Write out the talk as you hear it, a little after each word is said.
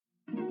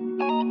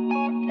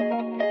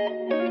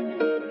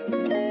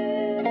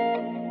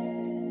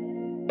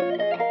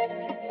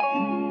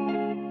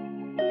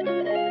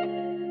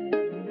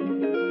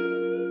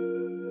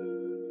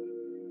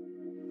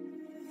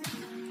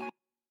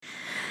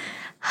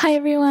Hi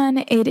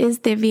everyone, it is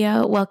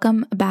Divya.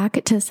 Welcome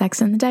back to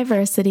Sex and the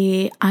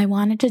Diversity. I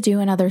wanted to do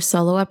another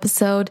solo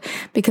episode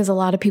because a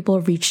lot of people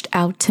reached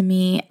out to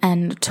me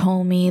and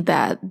told me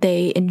that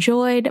they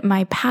enjoyed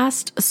my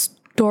past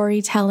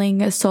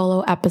storytelling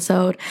solo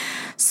episode.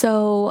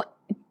 So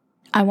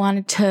I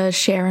wanted to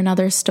share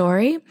another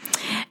story,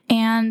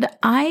 and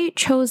I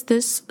chose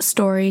this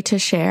story to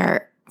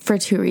share for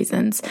two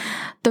reasons.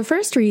 The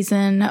first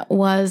reason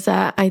was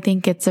that I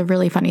think it's a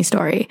really funny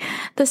story.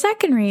 The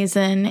second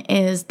reason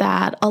is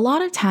that a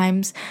lot of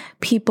times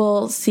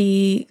people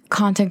see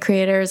content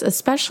creators,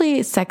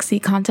 especially sexy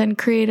content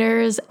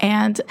creators,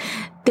 and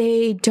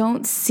they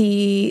don't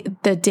see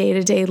the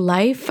day-to-day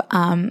life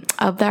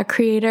of that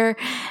creator.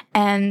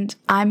 And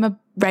I'm a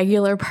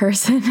regular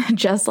person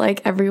just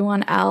like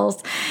everyone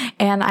else,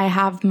 and I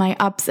have my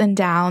ups and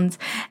downs.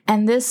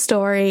 And this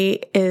story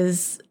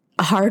is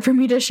hard for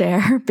me to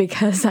share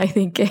because I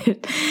think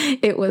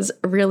it was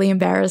really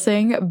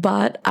embarrassing,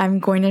 but I'm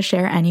going to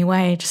share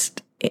anyway,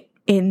 just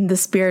in the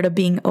spirit of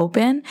being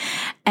open.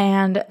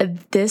 And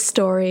this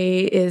story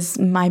is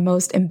my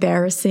most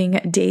embarrassing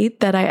date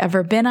that I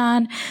ever been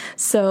on.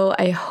 So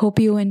I hope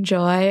you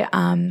enjoy.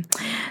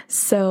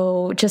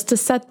 So just to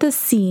set the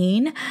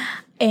scene,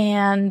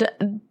 and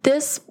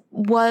this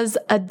was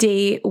a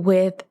date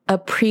with a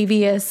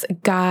previous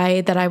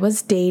guy that I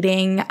was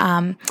dating.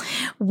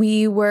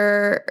 We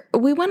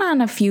went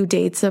on a few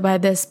dates so by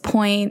this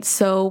point,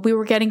 so we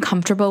were getting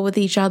comfortable with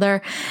each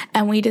other,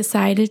 and we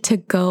decided to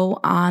go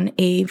on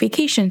a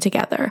vacation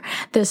together.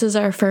 This is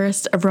our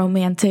first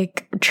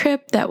romantic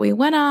trip that we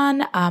went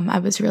on. I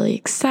was really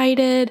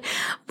excited.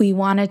 We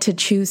wanted to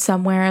choose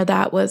somewhere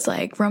that was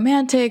like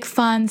romantic,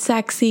 fun,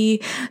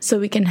 sexy, so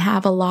we can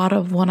have a lot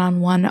of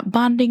one-on-one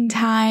bonding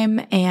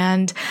time.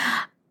 And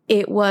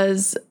it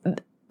was,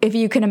 if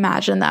you can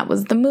imagine, that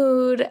was the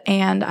mood.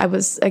 And I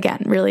was,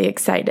 again, really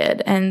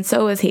excited. And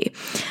so was he.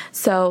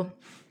 So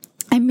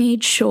I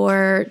made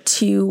sure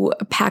to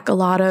pack a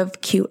lot of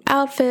cute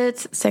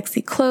outfits,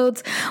 sexy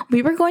clothes.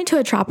 We were going to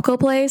a tropical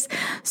place,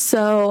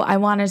 so I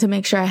wanted to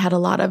make sure I had a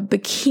lot of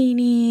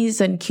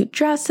bikinis and cute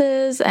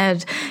dresses.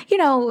 And, you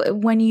know,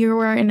 when you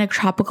were in a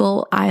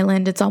tropical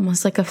island, it's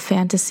almost like a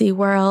fantasy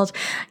world.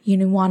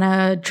 You want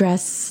to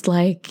dress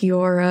like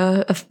you're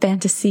a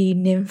fantasy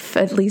nymph.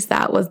 At least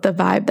that was the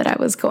vibe that I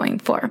was going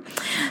for.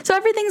 So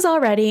everything's all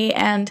ready.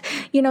 And,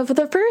 you know,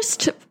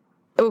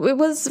 it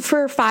was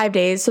for 5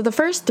 days. So the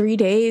first 3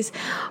 days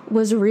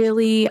was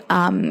really,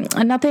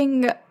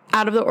 nothing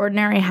out of the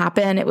ordinary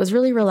happened. It was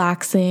really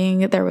relaxing.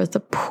 There was the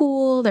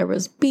pool, there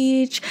was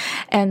beach.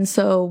 And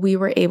so we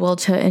were able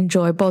to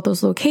enjoy both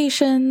those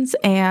locations.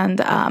 And,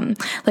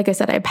 like I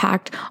said, I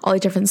packed all the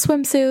different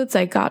swimsuits.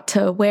 I got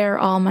to wear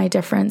all my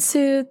different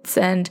suits,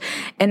 and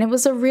it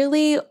was a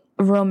really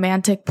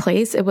romantic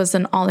place. It was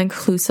an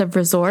all-inclusive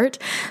resort.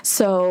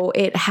 So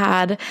it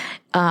had,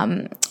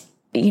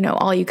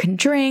 all you can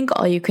drink,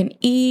 all you can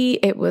eat.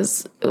 It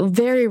was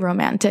very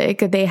romantic.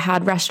 They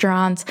had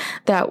restaurants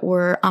that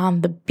were on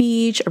the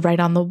beach, right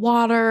on the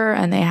water,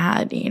 and they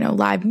had,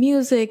 live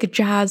music, a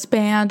jazz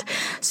band.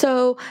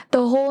 So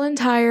the whole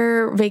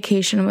entire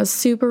vacation was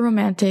super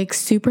romantic,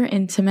 super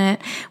intimate.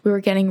 We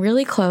were getting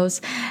really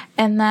close.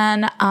 And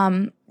then,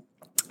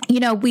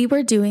 we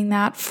were doing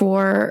that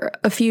for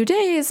a few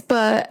days,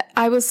 but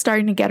I was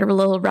starting to get a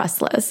little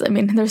restless. I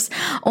mean, there's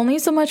only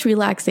so much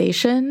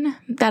relaxation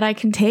that I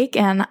can take,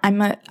 and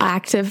I'm an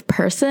active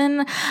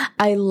person.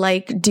 I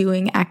like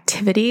doing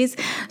activities.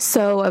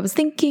 So I was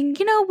thinking,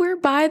 we're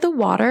by the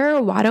water.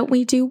 Why don't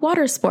we do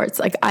water sports?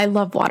 Like, I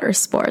love water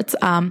sports.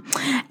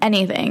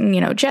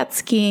 Anything, jet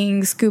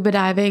skiing, scuba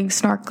diving,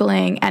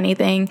 snorkeling,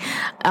 anything.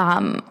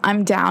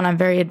 I'm down. I'm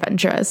very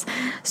adventurous.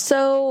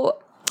 So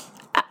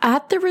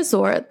at the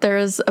resort,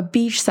 there's a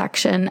beach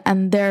section,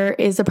 and there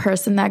is a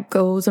person that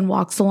goes and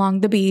walks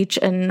along the beach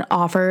and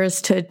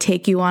offers to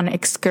take you on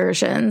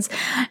excursions.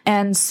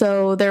 And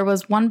so there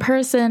was one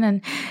person,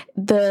 and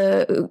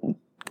the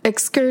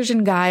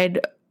excursion guide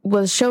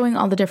was showing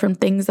all the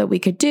different things that we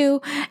could do.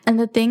 And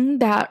the thing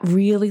that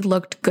really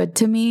looked good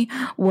to me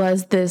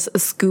was this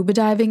scuba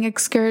diving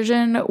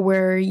excursion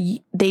where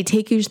they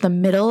take you to the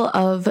middle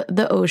of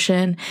the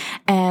ocean,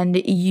 and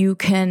you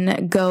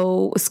can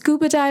go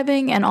scuba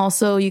diving, and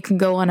also you can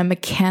go on a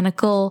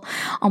mechanical,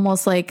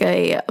 almost like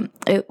a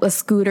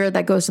scooter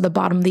that goes to the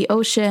bottom of the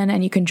ocean,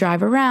 and you can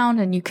drive around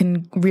and you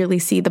can really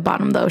see the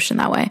bottom of the ocean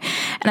that way.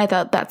 And I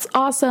thought, that's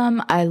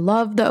awesome. I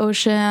love the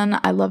ocean.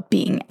 I love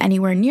being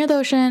anywhere near the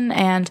ocean.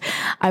 And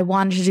I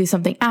wanted to do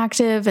something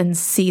active and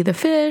see the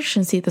fish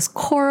and see the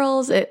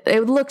corals. It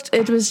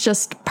was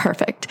just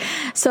perfect.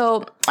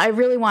 So I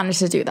really wanted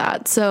to do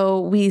that. So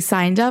we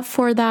signed up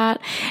for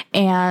that,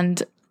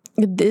 and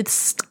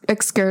this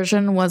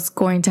excursion was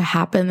going to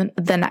happen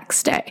the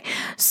next day.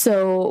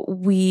 So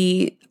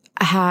we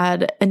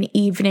had an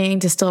evening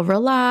to still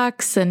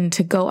relax and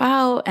to go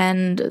out.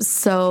 And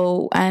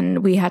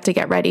we had to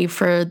get ready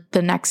for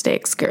the next day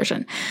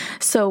excursion.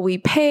 So we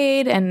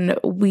paid, and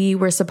we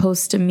were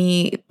supposed to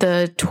meet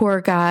the tour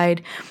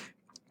guide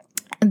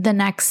the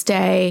next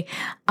day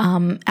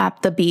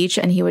at the beach,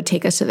 and he would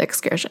take us to the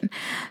excursion.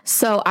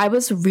 So I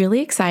was really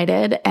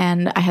excited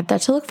and I had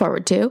that to look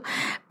forward to,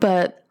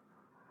 but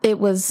there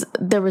was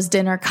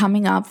dinner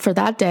coming up for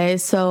that day.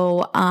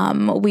 So,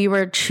 we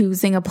were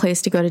choosing a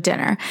place to go to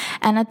dinner.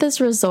 And at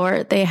this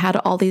resort, they had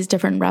all these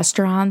different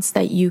restaurants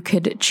that you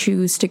could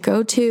choose to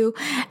go to.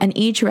 And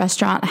each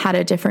restaurant had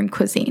a different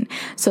cuisine.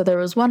 So there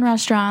was one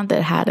restaurant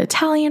that had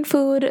Italian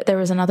food. There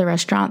was another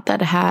restaurant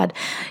that had,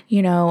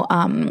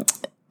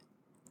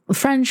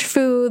 French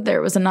food.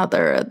 There was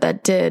another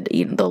that did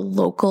the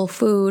local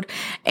food.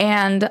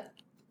 And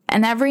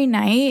every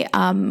night,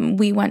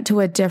 we went to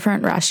a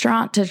different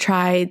restaurant to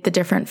try the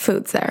different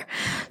foods there.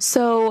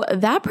 So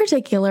that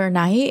particular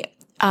night,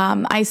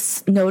 I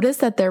noticed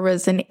that there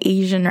was an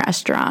Asian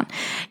restaurant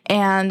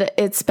and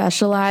it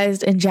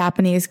specialized in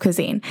Japanese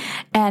cuisine.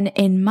 And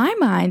in my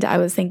mind, I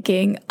was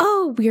thinking,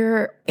 oh,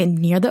 we're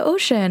near the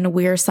ocean.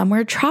 We're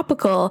somewhere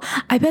tropical.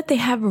 I bet they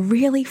have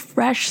really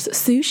fresh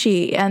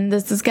sushi and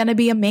this is going to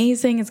be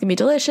amazing. It's going to be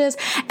delicious.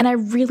 And I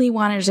really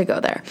wanted to go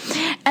there.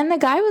 And the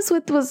guy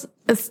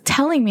was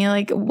telling me,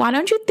 like, why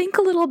don't you think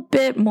a little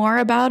bit more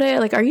about it?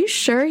 Like, are you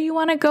sure you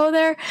want to go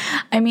there?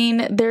 I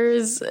mean,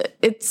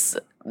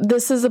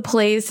 this is a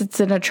place, it's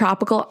in a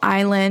tropical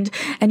island,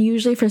 and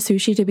usually for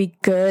sushi to be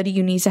good,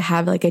 you need to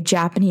have like a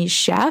Japanese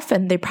chef,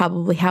 and they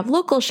probably have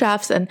local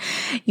chefs, and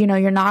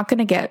you're not going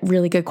to get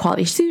really good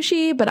quality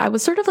sushi. But I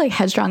was sort of like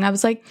headstrong. I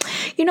was like,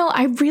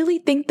 I really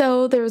think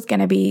though there's going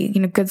to be,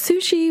 good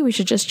sushi. We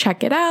should just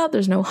check it out.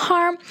 There's no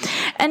harm.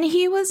 And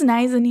he was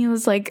nice, and he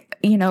was like,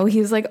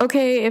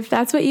 okay, if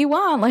that's what you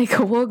want, like,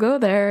 we'll go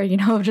there,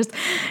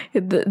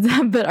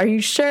 but are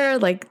you sure?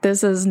 Like,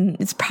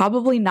 it's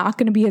probably not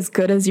going to be as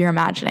good as you're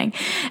imagining.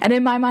 And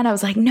in my mind, I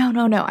was like, no,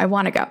 I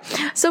want to go.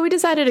 So we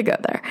decided to go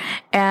there.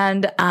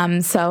 And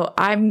so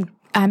I'm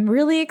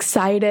really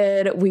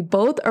excited. We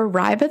both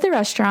arrive at the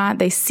restaurant.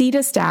 They seat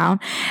us down.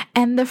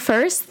 And the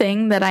first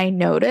thing that I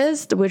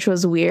noticed, which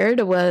was weird,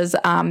 was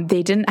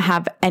they didn't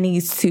have any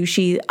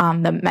sushi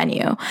on the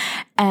menu.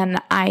 And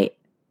I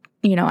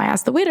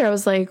asked the waiter, I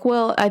was like,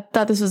 well, I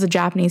thought this was a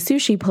Japanese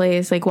sushi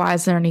place. Like, why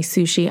is there any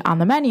sushi on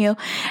the menu?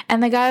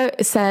 And the guy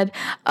said,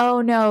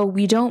 oh no,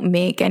 we don't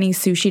make any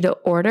sushi to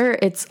order.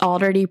 It's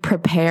already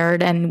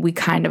prepared. And we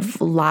kind of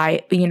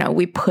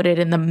we put it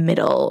in the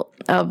middle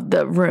of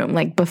the room,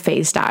 like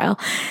buffet style.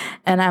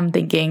 And I'm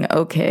thinking,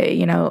 okay,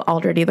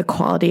 already the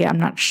quality, I'm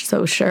not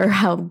so sure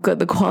how good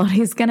the quality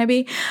is going to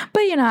be.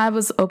 But, I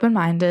was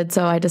open-minded.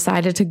 So I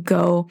decided to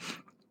go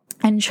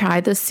and try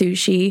the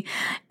sushi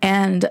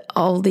and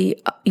all the,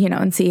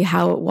 and see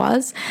how it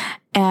was.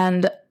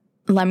 And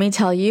let me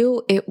tell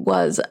you, it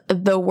was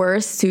the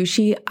worst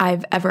sushi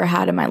I've ever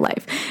had in my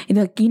life.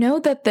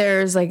 That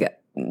there's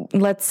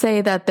let's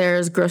say that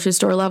there's grocery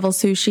store level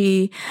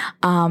sushi,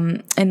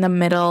 in the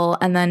middle.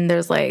 And then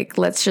there's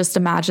let's just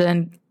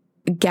imagine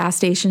gas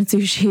station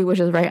sushi,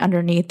 which is right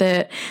underneath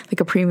it, like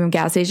a premium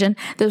gas station.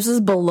 This was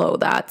below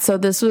that. So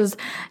this was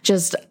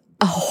just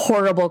a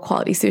horrible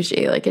quality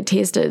sushi. Like, it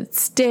tasted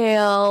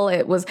stale.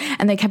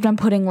 And they kept on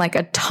putting like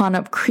a ton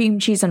of cream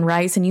cheese and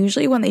rice. And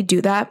usually when they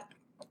do that,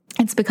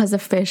 it's because the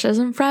fish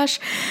isn't fresh.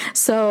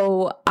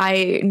 So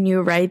I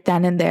knew right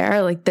then and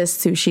there, like, this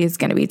sushi is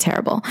going to be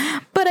terrible.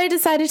 But I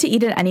decided to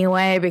eat it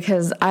anyway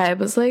because I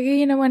was like,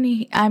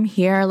 when I'm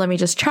here, let me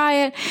just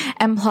try it.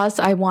 And plus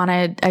I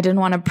didn't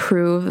want to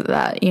prove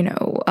that,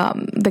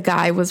 the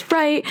guy was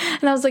right.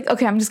 And I was like,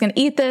 okay, I'm just going to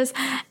eat this.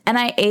 And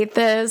I ate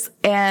this,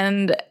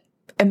 and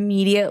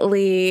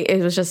immediately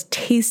it was just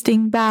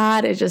tasting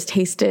bad. It just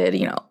tasted,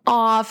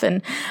 off.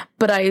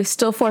 But I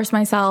still forced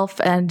myself,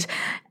 and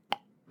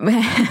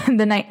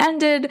the night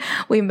ended.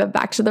 We went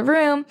back to the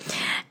room,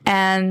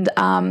 and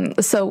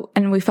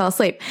we fell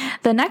asleep.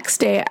 The next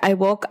day I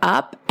woke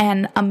up,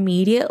 and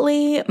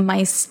immediately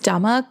my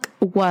stomach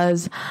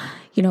was,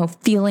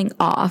 feeling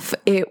off.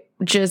 I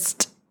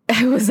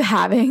was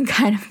having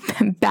kind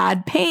of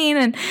bad pain,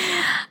 and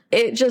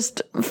it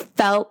just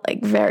felt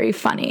like very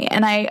funny.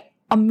 And I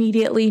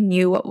immediately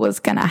knew what was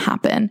going to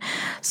happen.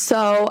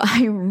 So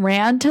I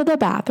ran to the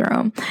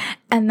bathroom,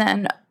 and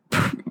then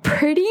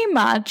pretty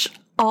much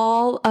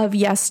all of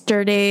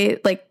yesterday,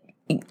 like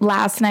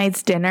last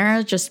night's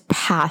dinner, just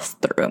passed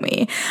through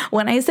me.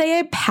 When I say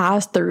it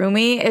passed through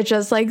me, it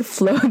just like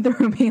flowed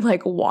through me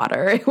like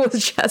water. It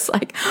was just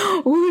like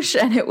whoosh,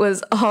 and it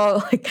was all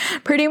like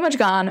pretty much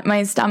gone.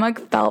 My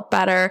stomach felt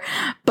better,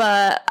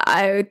 but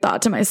I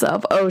thought to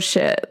myself, oh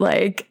shit,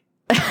 like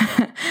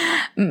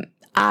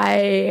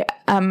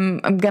I'm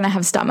going to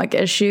have stomach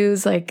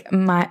issues. Like,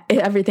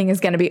 everything is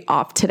going to be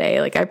off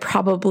today. Like, I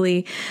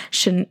probably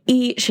shouldn't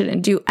eat,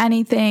 shouldn't do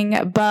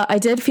anything, but I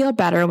did feel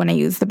better when I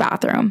used the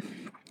bathroom.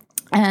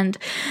 And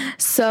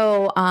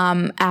so,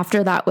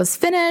 after that was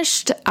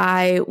finished,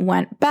 I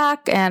went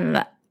back,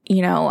 and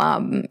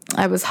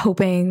I was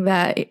hoping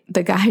that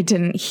the guy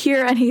didn't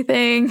hear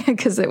anything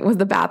because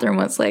the bathroom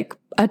was like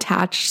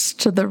attached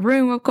to the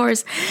room, of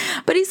course,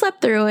 but he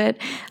slept through it.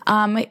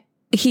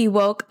 he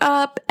woke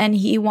up and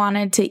he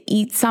wanted to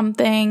eat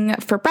something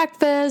for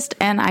breakfast,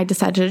 and I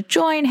decided to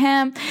join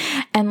him.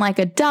 And like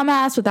a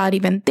dumbass, without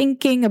even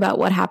thinking about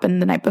what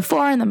happened the night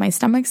before, and then my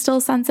stomach's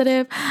still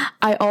sensitive,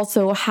 I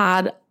also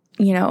had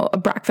a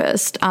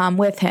breakfast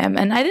with him.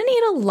 And I didn't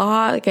eat a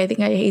lot. Like, I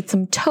think I ate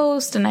some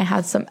toast and I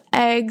had some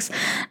eggs,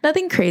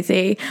 nothing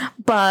crazy,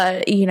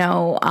 but,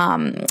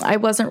 I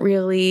wasn't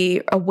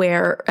really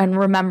aware and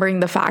remembering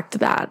the fact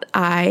that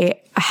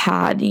I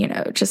had,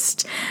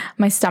 just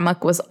my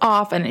stomach was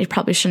off and I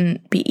probably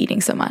shouldn't be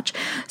eating so much.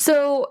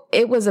 So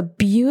it was a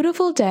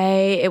beautiful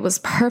day. It was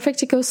perfect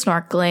to go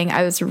snorkeling.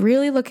 I was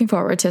really looking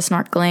forward to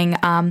snorkeling.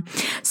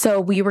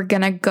 So we were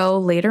going to go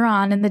later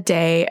on in the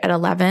day at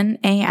 11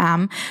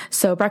 a.m.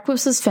 So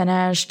breakfast was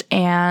finished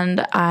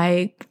and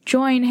I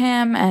joined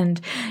him,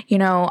 and,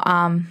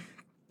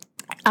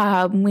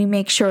 we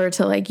make sure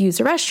to like use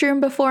a restroom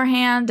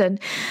beforehand, and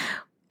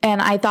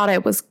I thought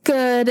it was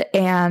good,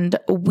 and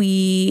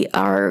we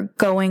are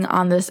going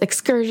on this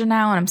excursion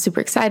now, and I'm super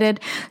excited.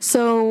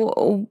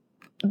 So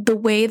the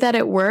way that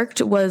it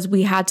worked was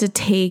we had to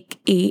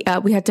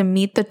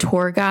meet the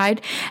tour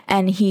guide,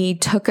 and he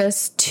took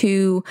us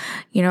to,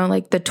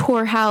 like the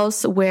tour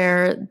house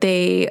where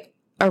they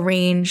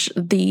arrange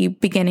the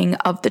beginning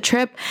of the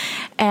trip.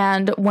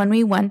 And when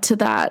we went to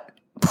that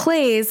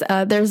place,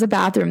 there's a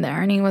bathroom there,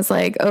 and he was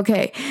like,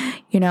 okay,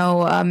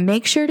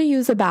 make sure to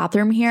use a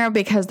bathroom here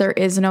because there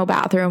is no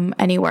bathroom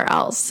anywhere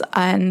else,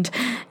 and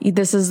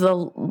this is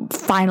the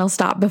final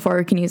stop before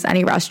we can use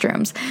any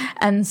restrooms.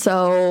 And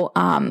so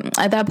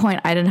at that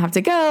point I didn't have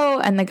to go,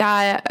 and the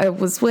guy I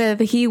was with,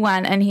 he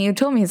went and he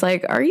told me, he's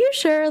like, are you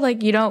sure,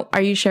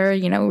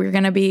 we're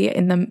gonna be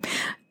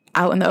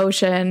out in the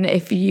ocean,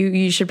 if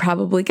you should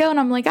probably go. And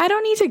I'm like, I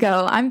don't need to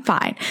go. I'm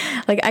fine.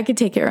 Like, I could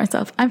take care of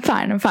myself. I'm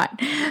fine.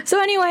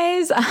 So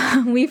anyways,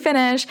 we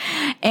finish.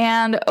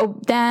 And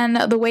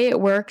then the way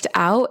it worked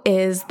out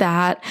is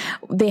that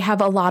they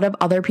have a lot of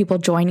other people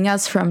joining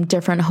us from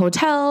different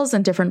hotels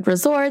and different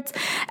resorts.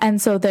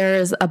 And so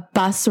there's a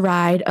bus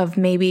ride of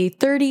maybe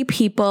 30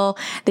 people.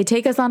 They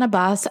take us on a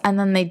bus, and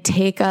then they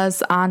take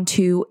us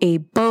onto a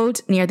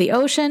boat near the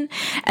ocean.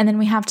 And then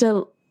we have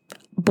to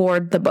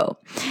board the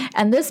boat.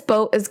 And this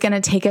boat is going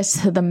to take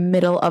us to the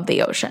middle of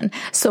the ocean.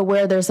 So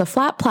where there's a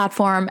flat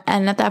platform,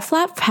 and at that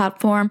flat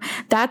platform,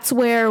 that's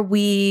where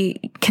we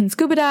can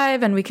scuba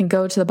dive and we can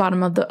go to the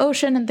bottom of the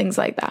ocean and things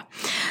like that.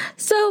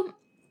 So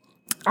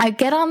I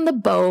get on the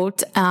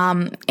boat,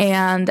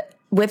 and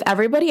with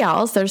everybody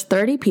else, there's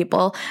 30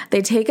 people.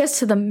 They take us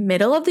to the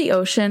middle of the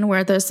ocean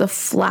where there's a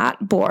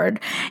flat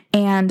board.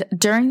 And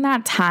during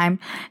that time,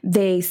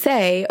 they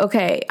say,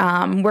 okay,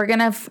 we're going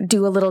to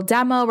do a little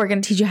demo. We're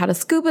going to teach you how to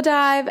scuba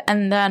dive.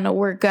 And then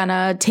we're going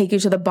to take you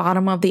to the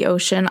bottom of the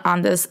ocean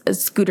on this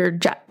scooter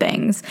jet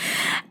things.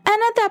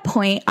 And at that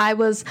point, I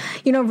was,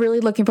 really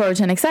looking forward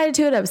to and excited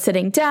to it. I was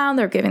sitting down.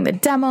 They were giving the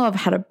demo of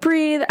how to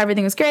breathe.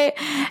 Everything was great.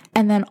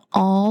 And then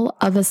all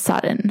of a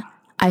sudden,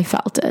 I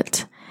felt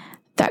it.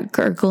 That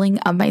gurgling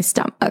of my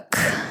stomach.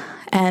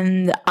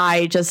 And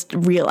I just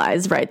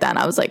realized right then,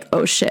 I was like,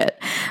 oh shit.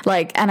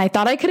 And I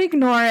thought I could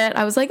ignore it.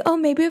 I was like, oh,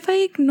 maybe if I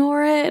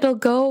ignore it, it'll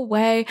go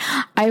away.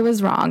 I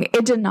was wrong.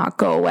 It did not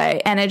go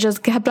away. And it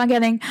just kept on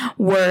getting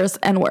worse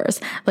and worse.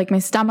 Like, my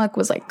stomach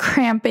was like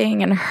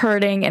cramping and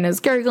hurting and it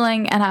was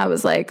gurgling. And I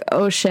was like,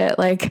 oh shit.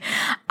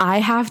 I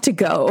have to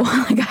go.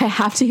 I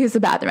have to use the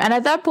bathroom. And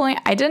at that point,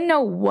 I didn't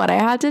know what I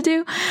had to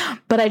do,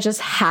 but I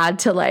just had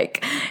to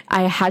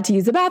I had to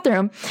use the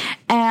bathroom.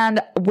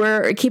 And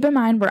keep in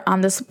mind, we're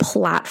on this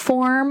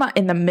platform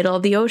in the middle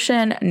of the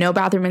ocean, no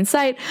bathroom in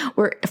sight.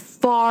 We're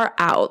far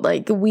out.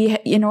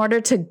 In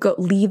order to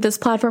leave this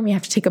platform, you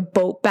have to take a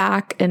boat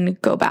back and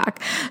go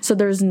back. So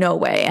there's no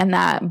way. And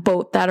that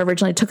boat that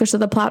originally took us to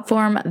the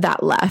platform,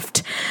 that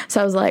left. So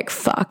I was like,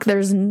 fuck,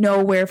 there's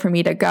nowhere for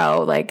me to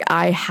go.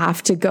 I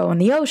have to go in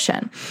the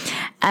ocean.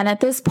 And at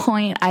this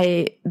point,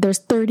 there's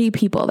 30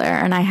 people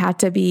there, and I had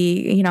to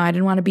be, I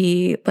didn't want to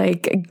be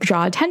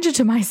draw attention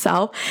to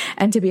myself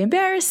and to be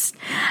embarrassed.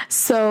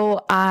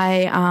 So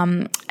I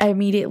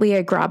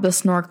immediately grabbed the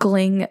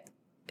snorkeling,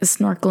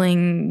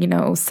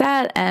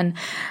 set, and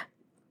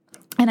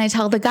I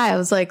tell the guy, I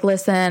was like,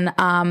 listen,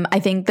 I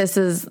think this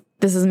is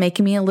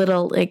making me a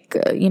little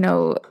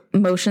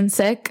motion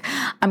sick.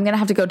 I'm going to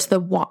have to go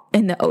to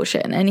in the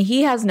ocean. And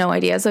he has no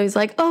idea. So he's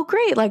like, oh,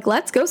 great.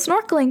 Let's go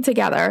snorkeling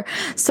together.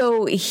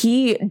 So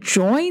he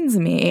joins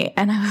me,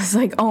 and I was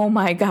like, oh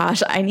my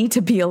gosh, I need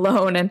to be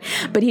alone.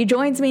 But he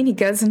joins me and he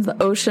goes into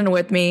the ocean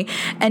with me,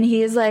 and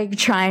he is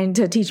trying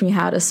to teach me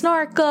how to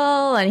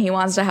snorkel, and he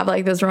wants to have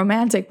this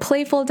romantic,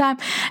 playful time.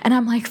 And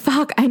I'm like,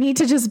 fuck, I need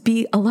to just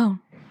be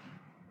alone.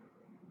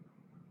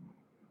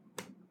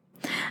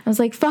 I was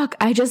like, fuck,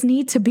 I just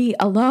need to be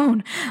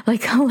alone.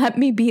 Let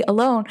me be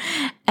alone.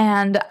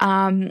 And,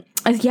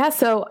 yeah,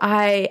 so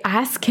I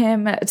ask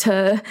him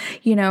to,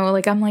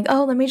 like, I'm like,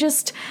 oh, let me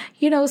just,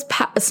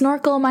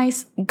 snorkel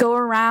go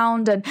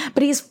around.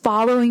 But he's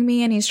following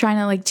me and he's trying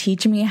to like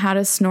teach me how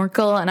to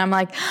snorkel. And I'm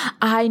like,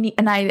 I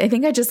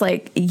think I just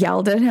like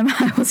yelled at him.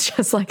 I was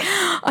just like,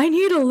 I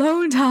need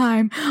alone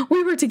time.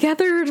 We were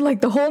together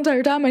like the whole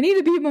entire time. I need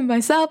to be by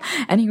myself.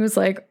 And he was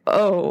like,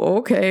 oh,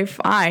 okay,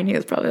 fine. He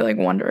was probably like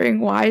wondering,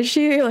 why is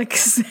she like,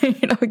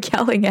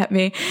 yelling at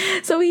me?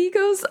 So he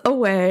goes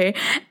away.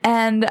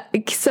 And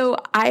so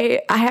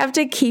I have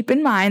to keep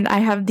in mind, I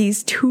have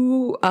these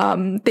two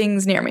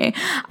things near me.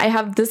 I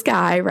have this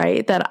guy,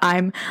 right, that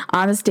I'm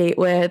on this date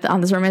with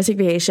on this romantic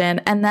vacation.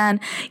 And then,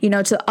 to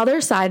the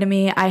other side of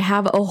me, I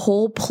have a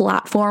whole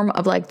platform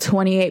of like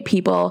 28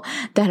 people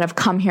that have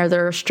come here.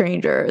 They're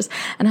strangers.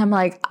 And I'm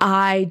like,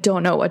 I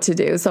don't know what to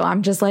do. So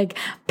I'm just like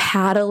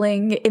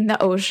paddling in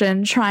the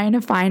ocean, trying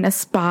to find a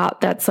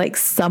spot that's like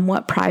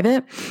somewhat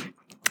private.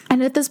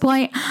 And at this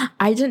point,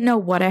 I didn't know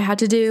what I had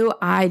to do.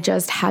 I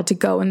just had to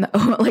go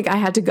I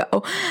had to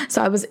go.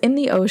 So I was in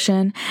the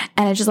ocean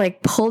and I just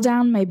like pulled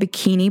down my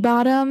bikini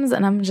bottoms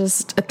and I'm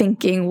just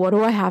thinking, what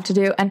do I have to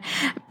do? And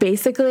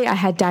basically I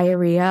had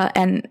diarrhea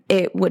and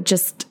it would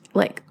just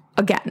like,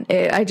 again,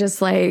 I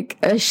just like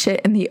a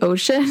shit in the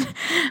ocean,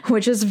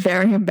 which is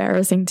very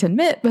embarrassing to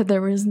admit, but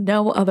there was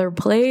no other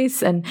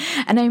place. And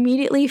I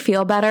immediately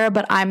feel better,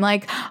 but I'm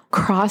like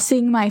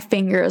crossing my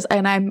fingers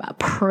and I'm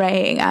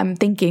praying. I'm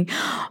thinking,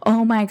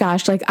 oh my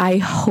gosh, like I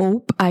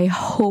hope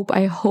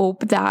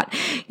that,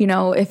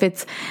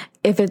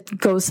 if it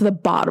goes to the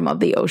bottom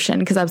of the ocean,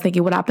 because I was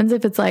thinking, what happens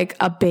if it's like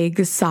a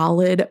big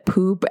solid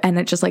poop and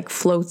it just like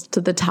floats to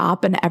the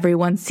top and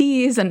everyone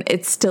sees and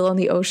it's still in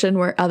the ocean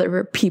where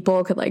other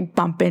people could like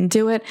bump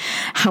into it?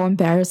 How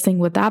embarrassing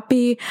would that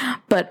be?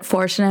 But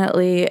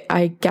fortunately,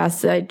 I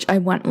guess I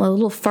went a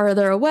little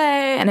further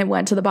away and it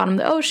went to the bottom of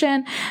the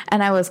ocean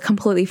and I was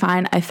completely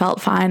fine. I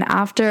felt fine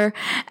after.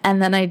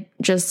 And then I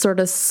just sort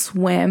of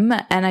swim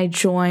and I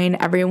join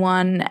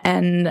everyone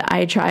and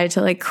I try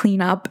to like clean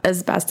up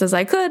as best as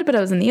I could, but I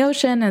was in the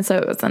ocean and so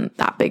it wasn't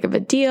that big of a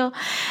deal.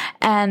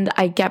 And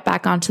I get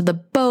back onto the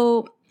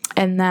boat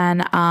and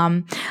then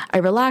I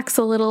relax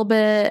a little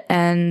bit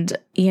and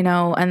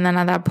and then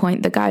at that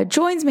point the guy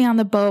joins me on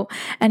the boat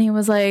and he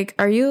was like,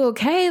 are you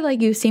okay?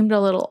 Like you seemed a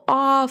little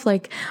off,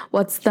 like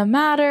what's the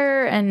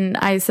matter? And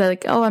I said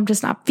like, oh, I'm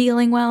just not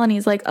feeling well. And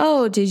he's like,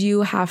 oh, did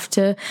you have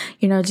to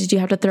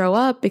throw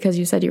up because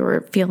you said you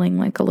were feeling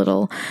like a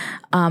little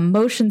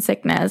motion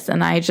sickness?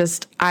 And I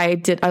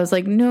was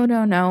like,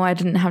 no, I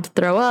didn't have to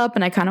throw up.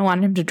 And I kind of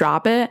wanted him to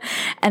drop it.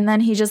 And then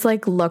he just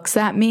like looks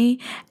at me.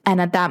 And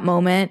at that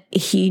moment,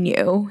 he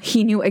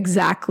knew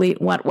exactly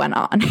what went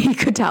on. He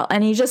could tell.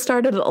 And he just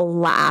started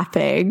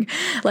laughing.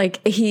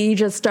 Like he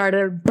just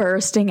started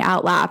bursting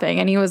out laughing.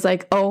 And he was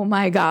like, oh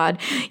my God,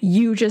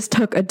 you just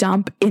took a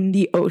dump in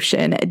the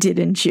ocean,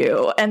 didn't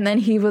you? And then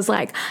he was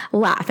like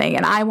laughing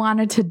and I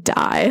wanted to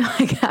die.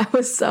 Like I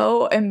was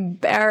so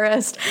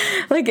embarrassed.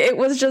 Like it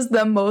was just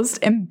the most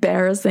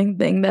embarrassing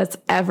thing that's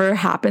ever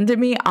happened to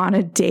me on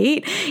a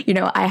date.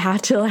 I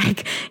had to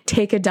like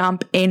take a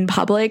dump in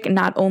public,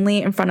 not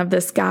only in front of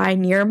this guy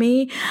near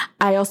me.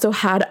 I also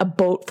had a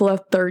boat full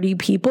of 30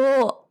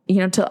 people,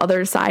 to the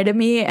other side of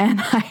me.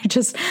 And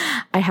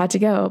I had to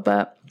go.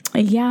 But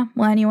yeah,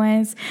 well,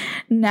 anyways,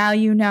 now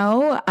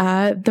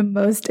the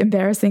most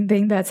embarrassing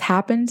thing that's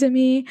happened to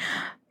me.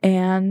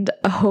 And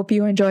I hope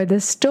you enjoyed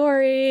this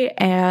story.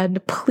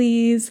 And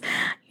please,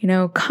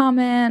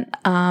 comment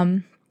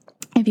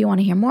if you want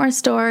to hear more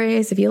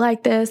stories, if you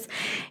like this.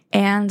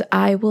 And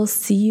I will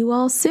see you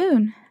all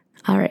soon.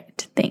 All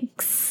right.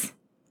 Thanks.